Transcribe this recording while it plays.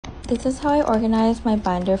This is how I organize my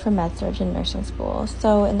binder for med-surg and nursing school.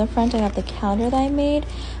 So in the front, I have the calendar that I made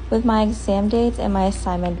with my exam dates and my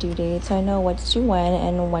assignment due dates, so I know what to do when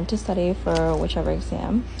and when to study for whichever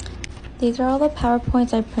exam. These are all the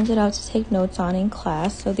PowerPoints I printed out to take notes on in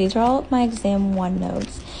class. So these are all my exam 1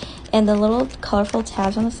 notes. And the little colorful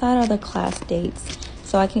tabs on the side are the class dates,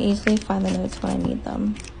 so I can easily find the notes when I need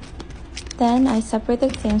them. Then I separate the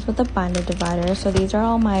exams with a binder divider, so these are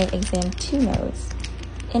all my exam 2 notes.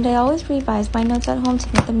 And I always revise my notes at home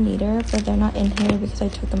to make them neater, but they're not in here because I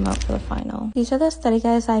took them out for the final. These are the study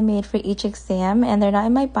guides I made for each exam, and they're not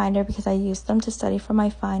in my binder because I used them to study for my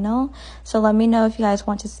final. So let me know if you guys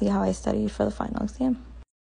want to see how I studied for the final exam.